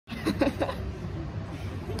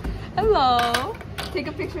Hello. Take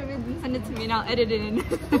a picture of it and send it to me and I'll edit it in.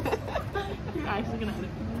 You're actually gonna edit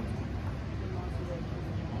it.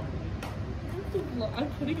 I'm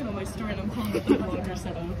putting it on my story and I'm calling it the vlogger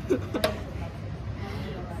setup.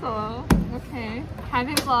 Hello. Okay.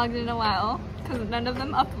 Haven't vlogged in a while because none of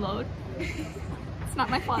them upload. It's not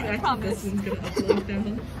my fault, I promise. This one's gonna upload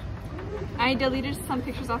now. I deleted some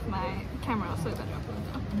pictures off my camera, so I better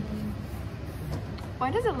upload them. Why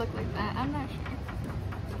does it look like that? I'm not sure.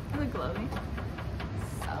 You look glowing.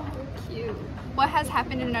 So cute. What has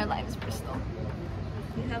happened in our lives, Bristol?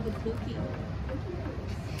 We have a cookie.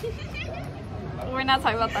 We're not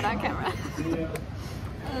talking about that on camera.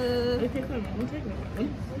 Okay, fine. We'll take that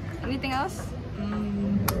one. Anything else?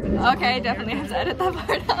 Okay, definitely have to edit that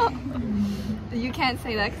part out. You can't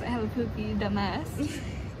say that because I have a poopy dumbass.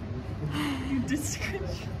 You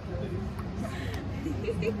discretion.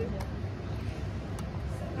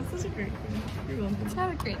 That's such a great thing. You're welcome. It's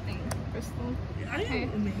not a great thing, Bristol. I Okay.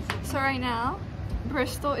 am amazing. So right now,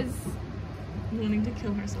 Bristol is Wanting to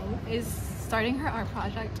kill herself. starting her art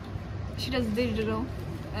project. She does digital,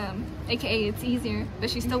 aka it's easier, but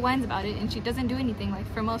she still whines about it and she doesn't do anything like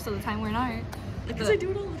for most of the time we're in art. Because I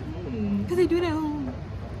do it all at home. Because I do it at home.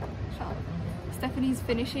 Shut up. Stephanie's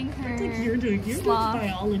finishing her It's like you're doing sloth.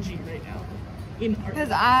 biology right now. In art.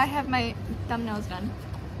 Because I have my thumbnails done.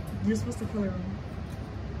 You're supposed to color them.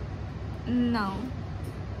 No.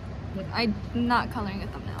 What? I'm not coloring a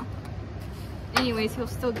thumbnail. Anyways, he'll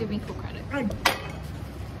still give me full credit.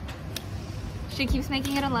 She keeps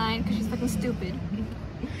making it a line because she's fucking stupid.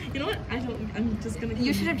 You know what? I'm just gonna.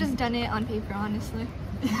 You should have just done it on paper, honestly.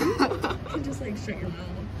 You can just like shut your mouth.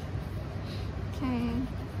 Okay.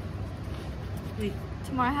 Wait.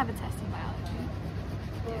 Tomorrow I have a test in biology.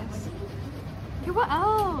 Yes. Okay, what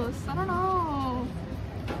else? I don't know.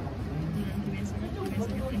 Give me a second. Give me a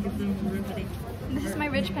second. I give them everybody. This is my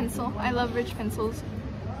Ridge pencil. I love Ridge pencils.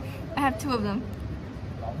 I have 2 of them.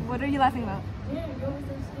 What are you laughing about?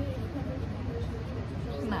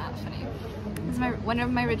 Nah, it's funny. This is one of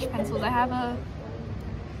my Ridge pencils. I have a...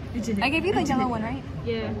 You did it. I gave you the yellow one, right?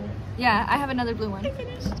 Yeah. Yeah, I have another blue one. I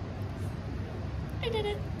finished. I did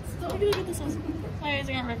it. I'm gonna get this one. My eyes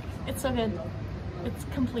aren't working. It's so good. It's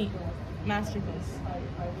complete. Masterpiece.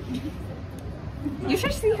 You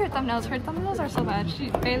should see her thumbnails. Her thumbnails are so bad. She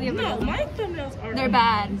barely ever No, does them. my thumbnails are. They're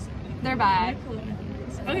bad. amazing. They're bad.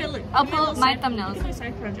 Okay, look. I'll look at pull my up my side- thumbnails. Look at my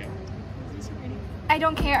side project. Is this pretty? I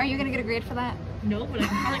don't care. Are you gonna get a grade for that? No, but I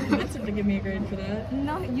can probably convince him to give me a grade for that.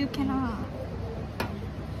 No, you cannot.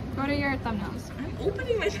 Go to your thumbnails. I'm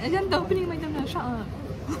opening my. I'm opening my thumbnails. Shut up.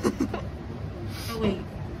 Oh wait.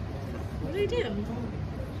 What did I do?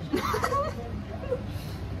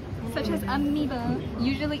 Such as amoeba,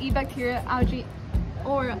 usually eat bacteria, algae,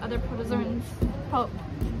 or other protozoans.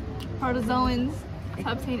 Protozoans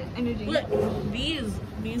to obtain energy. Look,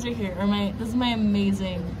 these are here. This is my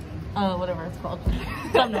amazing, whatever it's called.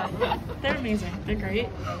 Thumbnail. They're amazing. They're great.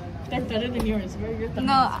 They're better than yours. Where are your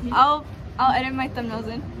thumbnails? No, I'll edit my thumbnails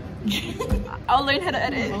in. I'll learn how to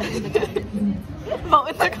edit. Vote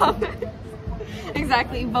in the comments.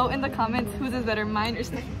 Exactly. Vote in the comments. Whose is better, mine or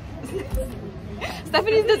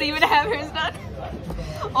Stephanie's doesn't even have hers done.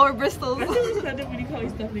 Or Bristol's. I feel offended when you call me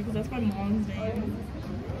Stephanie because that's my mom's name.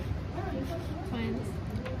 Twins.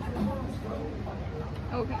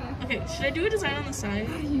 Okay. Okay, should I do a design on the side?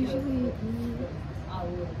 Usually.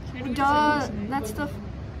 Should I do a design on the Duh. side? That's the.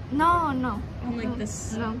 No. On like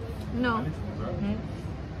this. No. No?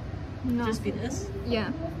 No. Just be this?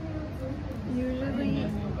 Yeah. Usually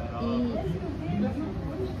eat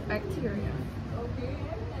bacteria.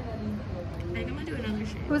 I'm gonna do another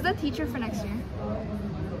shade. Who's the teacher for next year?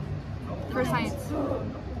 For science.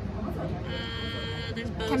 There's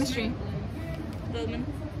Bozeman. Chemistry. Bowman.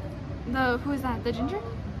 Who is that? The ginger?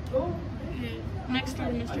 Next door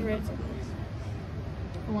to Mr. Rhodes.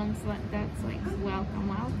 The ones that's like welcome.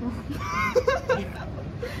 Yeah.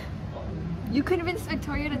 You convinced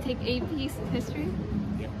Victoria to take AP history?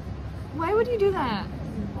 Yep. Why would you do that?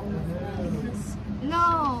 Because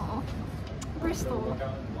No. Bristol.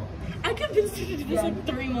 I convinced her to do this like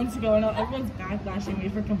 3 months ago, and now everyone's backlashing me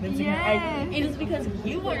for convincing her. Yeah. It is because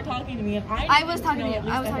you weren't talking to me, and I was talking to you. at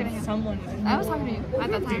least I was that talking to you. Someone. I was talking to you at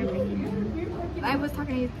that How dare time. you. I was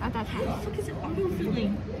talking to you at that What the time. fuck is it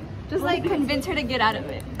autofilling? Just like convince her to get out of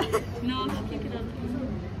it. No, she can't get out of it.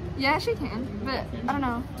 Yeah, she can, but I don't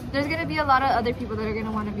know. There's gonna be a lot of other people that are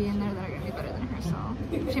gonna want to be in there that are gonna be better than her, so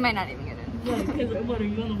she might not even get in. What? Because what? Are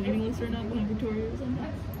you on the waiting list right now behind Victoria or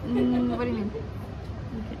something? What do you mean?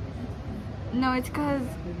 Okay. No, it's because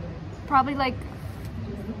probably like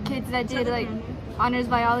kids that did like honors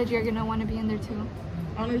biology are gonna want to be in there too.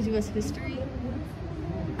 honors U.S. history.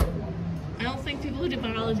 I don't think people who did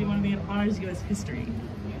biology want to be in honors U.S. history.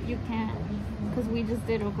 You can't. Because we just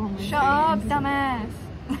did Oklahoma history. Shut up, dumbass.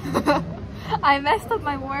 I messed up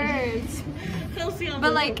my words.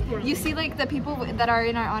 But like, you see like the people that are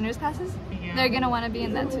in our honors classes, Yeah. they're gonna want to be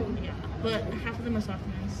in that too. Yeah, but half of them are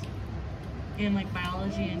sophomores in like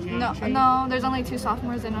biology and No, geometry. no, there's only 2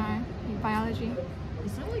 sophomores in our biology.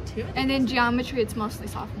 Is there only 2? And in geometry, it's mostly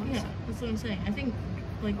sophomores. Yeah, that's what I'm saying. I think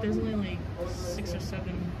like there's only like 6 or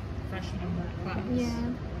 7 freshmen in that class.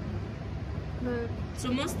 Yeah. But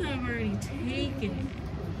So most of them have already taken it.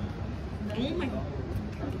 Oh my god.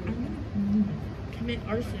 I'm gonna commit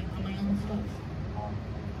arson on my own stuff.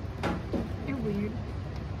 you're weird.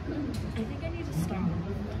 I think I need to stop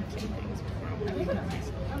touching things before I want to do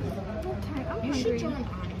myself. I'm You should hungry. draw an eye.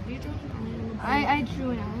 Have you drawn an eye? I drew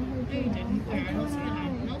an eye. No, you didn't. Where? I don't see an eye. I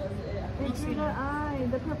Nope. I don't see drew an the eye. eye,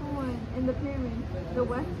 the purple one in the pyramid. The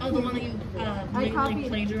what? Oh, the one that you like copied.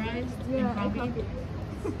 plagiarized Yeah, and I copied? copied.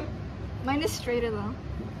 Mine is straighter though.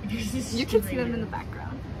 Yours is You can see them straighter. in the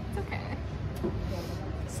background. It's okay.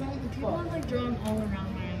 Some people have like drawn all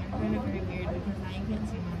around mine. I find it very weird because now you can't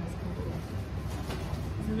see mine as cool.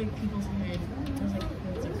 So like people's head, there's like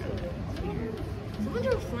hoods around it. It's weird. Someone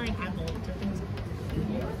drew a flying apple, which I think is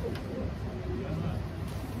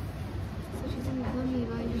So she's an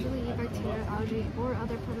amoeba, usually eat bacteria, algae, or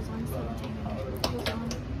other protozoans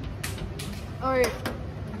or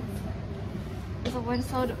is a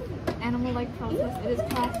one-celled animal-like process. It is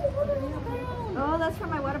classed. Oh, that's from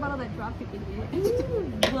my water bottle that dropped, you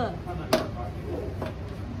idiot. Look.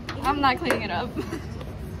 I'm not cleaning it up.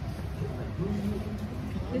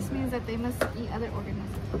 This means that they must eat other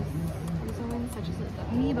organisms. Protozoans such as the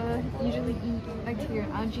amoeba usually eat bacteria,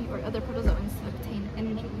 algae, or other protozoans to obtain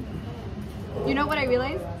energy. You know what I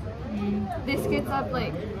realized? This gets up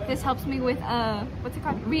like this helps me with what's it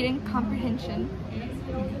called? Reading comprehension.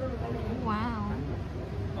 Wow.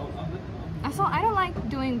 So I don't like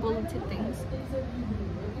doing bulleted things.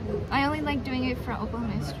 I only like doing it for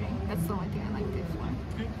Oklahoma history. That's the only thing I liked it for.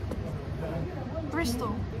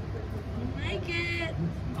 Bristol. like it.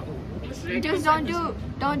 What's the Just don't do a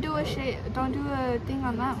thing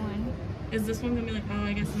on that one. Is this one gonna be like, oh,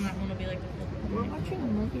 I guess then that one will be like the We're full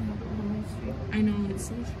watching looking Oklahoma history. I know, it's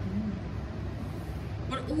so fun.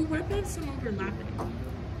 What if I have some overlapping?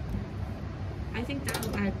 I think that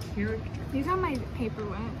will add character. You got my paper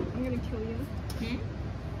wet. I'm gonna kill you. Hmm?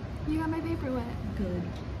 You got my paper wet. Good.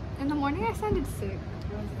 In the morning I sounded sick.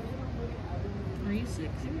 Are you sick?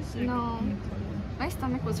 You were sick. No. My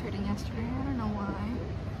stomach was hurting yesterday. I don't know why.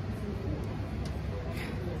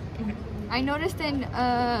 Okay. I noticed it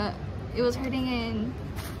was hurting in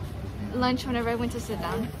lunch whenever I went to sit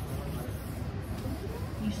down.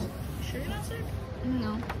 You sure you're not sick?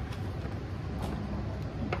 No.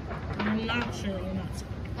 I'm not sure you're not sick.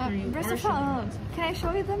 Or you Bristol, are shut sure you're up. not sick. Can I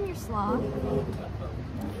show you them your sloth?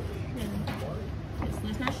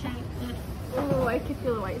 Let's not shout. Oh, I can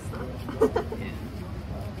feel the white stuff.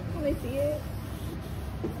 Can I see it?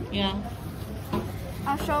 Yeah.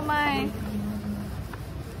 I'll show my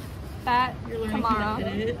fat You're learning tomorrow. how to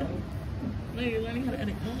edit. No, you're learning how to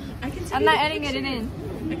edit. I can send I'm you not the editing it picture. in.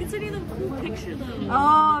 I can send you the cool picture though.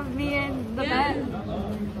 Oh, me and the Yeah.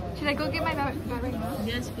 bat. Should I go get my bat right now?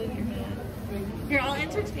 Yes, please, you're bad. Here, I'll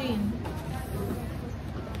entertain.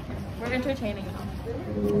 We're entertaining now.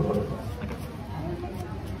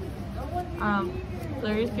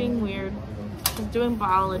 Larry's being weird. He's doing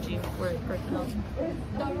biology work right now.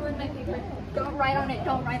 Don't ruin my paper. Don't write on it.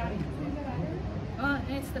 Don't write on it.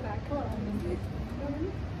 It's the back.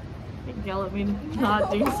 He'd yell at me to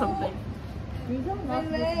not do something. My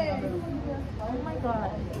leg. Oh my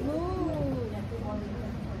god.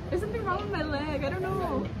 There's something wrong with my leg. I don't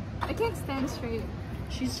know. I can't stand straight.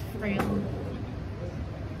 She's frail.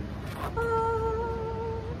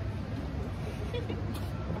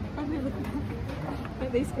 I'm gonna look back.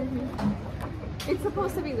 But they scared me. It's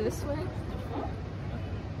supposed to be this way.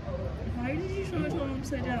 Why did you show it to him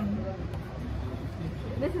upside down?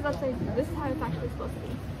 This is upside. This is how it's actually supposed to be.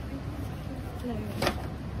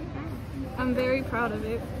 I'm very proud of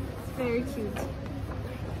it. It's very cute.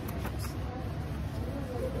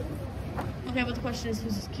 Okay, but the question is,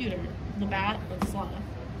 who's cuter? The bat or the sloth?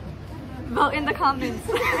 Vote in the comments.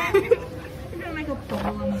 You're gonna make a poll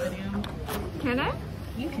on the video. Can I?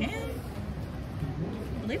 You can.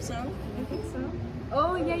 I believe so. I think so.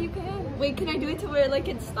 Oh yeah, you can. Wait, can I do it to where like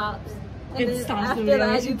it stops? And It then stops the after video.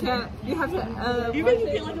 that, you can't. You have to. You're watch making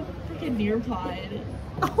it. it like a freaking Nearpod.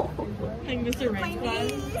 Oh, Like Mr. my Right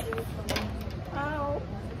knee. Ow.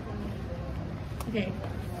 Okay.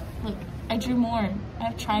 Look, I drew more. I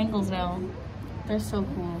have triangles now. They're so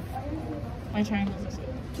cool. My triangles are so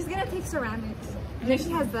cool. She's gonna take ceramics. And then she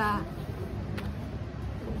has that.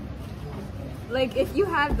 Like, if you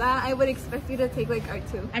had that, I would expect you to take, like, art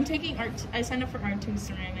 2. I'm taking art. I signed up for art 2,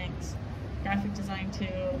 ceramics, graphic design 2,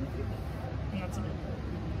 and that's it.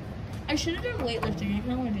 I should have done weightlifting. I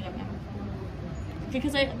kind of want to do that now.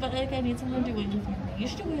 Because I need someone to do weightlifting with me. You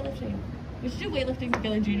should do weightlifting. We should do weightlifting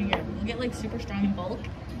together junior year. We'll get, like, super strong in bulk.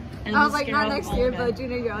 And Oh, we'll like, scare not off next all year, of them. but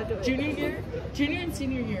junior year, I'll do it. Junior year? Junior and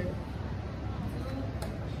senior year.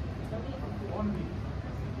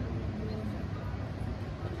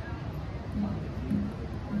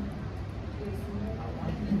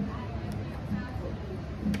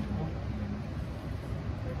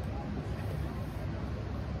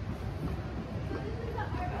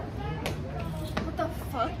 What the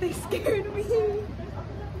fuck? They scared me.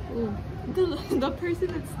 Ooh. The person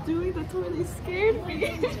that's doing the tour, they scared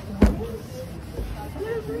me.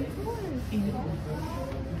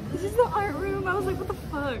 This is the art room. I was like, what the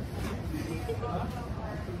fuck?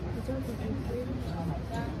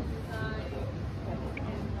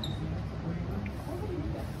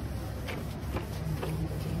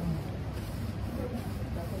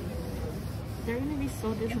 They're gonna be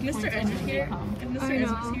so If disappointed Mr. when Edge was they here, come. if Mr. I Edge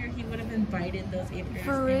know. was here, he would have invited those 8th graders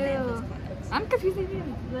For in to his real. class. I'm confused they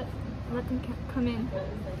didn't let them come in.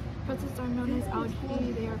 Protests are known as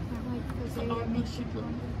algae. They are plant-like because they Oh, make should look.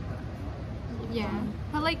 Yeah.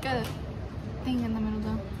 But like a thing in the middle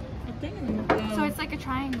though. A thing in the middle. So it's like a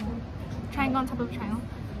triangle. Triangle on top of triangle.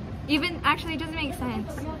 Even, actually, it doesn't make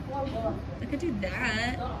sense. I could do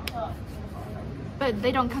that. But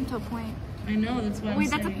they don't come to a point. I know, that's what I'm Wait,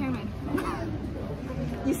 saying. that's a pyramid.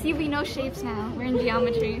 You see, we know shapes now. We're in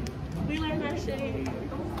geometry. We learned that shit.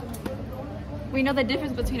 We know the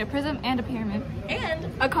difference between a prism and a pyramid. And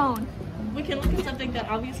A cone. we can look at something that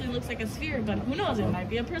obviously looks like a sphere, but who knows, it might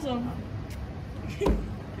be a prism.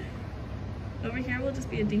 Over here will just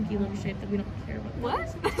be a dinky little shape that we don't care about.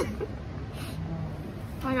 What?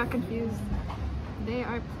 I got confused. They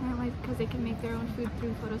are plant-like because they can make their own food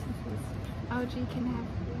through photosynthesis. Algae can have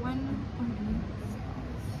one or many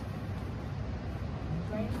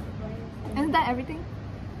cells. Isn't that everything?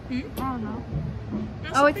 Hmm? I don't know. No,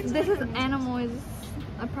 Oh, some it's things this like is that. animal is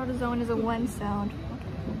a protozoan is a one-celled.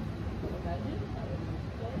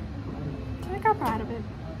 Can I got proud of it?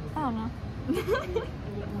 I don't know.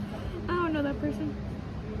 I don't know that person.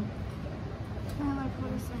 I like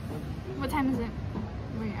photosynthesis. What time is it?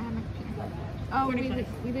 Wait, I have my computer. Oh, we 45.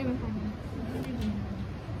 leave in 5 minutes.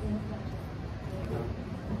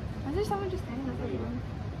 Is there someone just standing outside the room?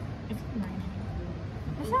 It's mine.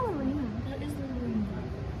 That's not Lorena. That is the room.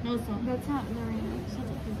 No, it's not. That's not Lorena. Shut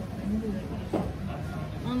the fuck up.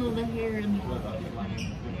 Oh no, the hair and the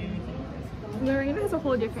Lorena has a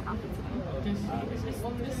whole different outfit today.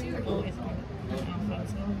 this year always an outfit,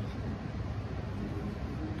 so.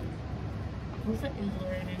 What's that is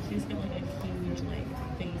Lorena? She's got like a huge like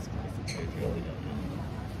face plastic surgery. We don't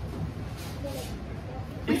know.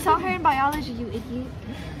 We saw her in biology, you idiot.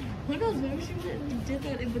 Who knows? Maybe she did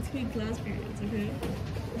that in between class periods. Okay,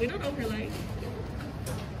 we don't know her life.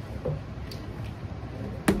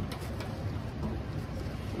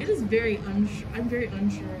 It is very unsure. I'm very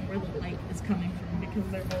unsure where the light is coming from because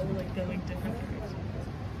they're all like going different directions.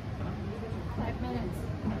 5 minutes.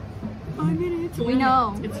 5 minutes. 4 We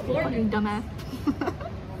know. minutes. It's 4 Fucking minutes. dumbass.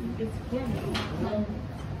 It's 4 minutes.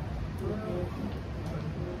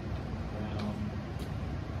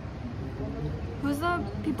 Who's the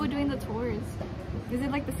people doing the tours? Is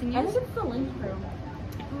it like the I seniors? think it's the link crew.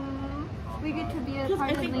 We get to be a Because part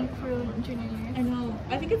I of think- Link Crew junior I year. know.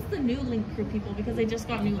 I think it's the new Link Crew people because they just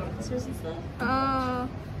got new officers and stuff.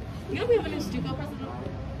 You know we have a new Stuco president?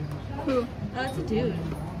 Who? It's a dude.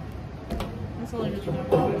 That's all I really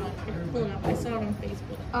know. Pull it up. I saw it on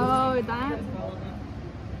Facebook. Oh, that?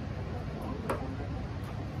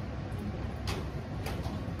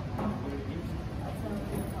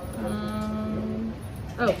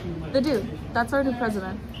 Oh, the dude. That's our new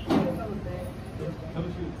president.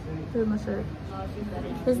 Dude in the shirt.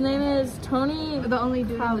 His name is Tony. The only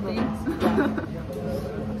dude in the Calvo.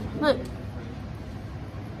 things. Look.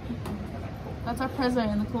 That's our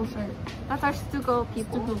president in the cool shirt. That's our Stuco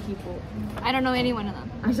people. Stuco people. I don't know any one of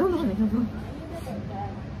them. I don't know any of them.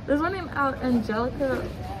 There's one named Angelica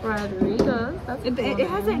Rodriguez. That's a It, cool it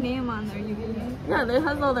has their name. name on there, you idiot. Yeah, it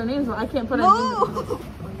has all their names, but I can't put it. No!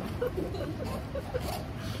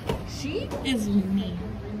 She is mean.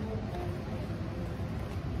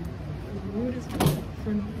 Rude as fuck for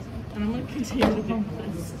no reason. And I'm gonna continue to bump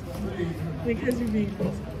this because you're being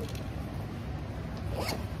this.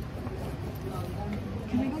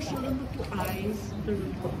 Can we go show them the eyes? The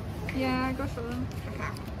Yeah, go show them.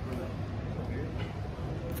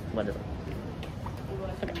 What is it?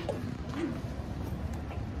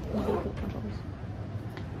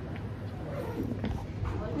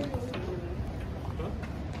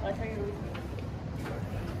 Okay.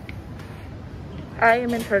 I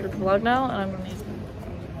am in charge of the vlog now, and I'm gonna use them.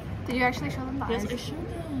 Did you actually show them the Yes, eyes? I showed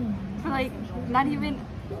them. For like, not even.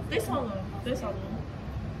 They saw them. They saw them.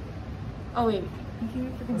 Oh wait, I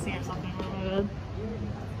can't freaking see or something. Oh my god.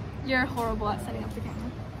 You're horrible at setting up the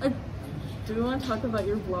camera. Do we want to talk about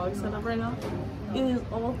your vlog setup right now? It is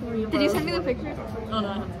all three of Did you us. send me the picture? Oh no,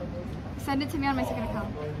 I haven't. Send it to me on my second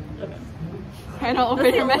account. Okay. I don't open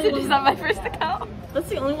That's your the only messages one- on my first account. That's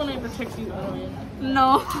the only one I ever text you on.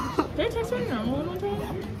 No. Did I text you on your normal one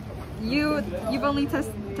time? You've only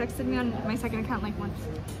texted me on my second account like once.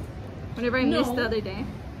 Whenever I missed the other day.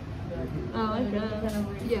 Oh, I guess.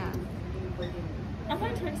 Yeah. I thought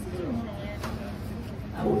I texted you more later.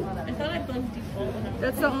 I thought I bugged you all the time.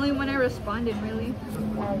 That's the only one I responded really.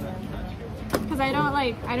 Cause I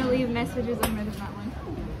don't leave messages on more than that one.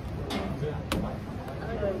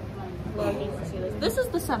 Vlog needs to see this. This is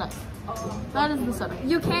the setup. That is the setup.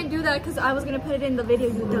 You can't do that because I was gonna put it in the video,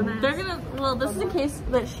 you dumbass. They're gonna. Well, this is in case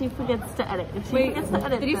that she forgets to edit. If she Wait, forgets to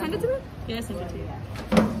edit, did you then- send it to me? Yeah, I sent it to you.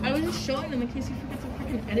 I was just showing them in case you forget to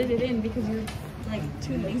freaking edit it in because you're like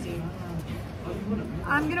too lazy.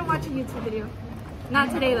 I'm gonna watch a YouTube video. Not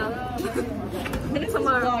today though. When is this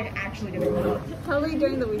Tomorrow. vlog actually gonna go up? Probably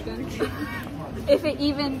during the weekend. If it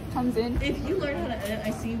even comes in. If you learn how to edit,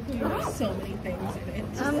 I see you putting so many things in it.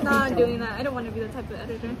 Just I'm not doing that. I don't want to be the type of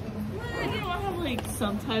editor. What? You don't want to have like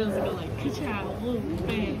subtitles that go like ka-chow, woo,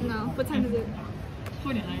 bang. No. What time is it?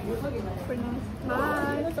 49.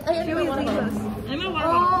 Bye. I She always leaves us. I'm gonna water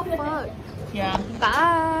bottle. Oh fuck. Yeah.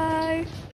 Bye.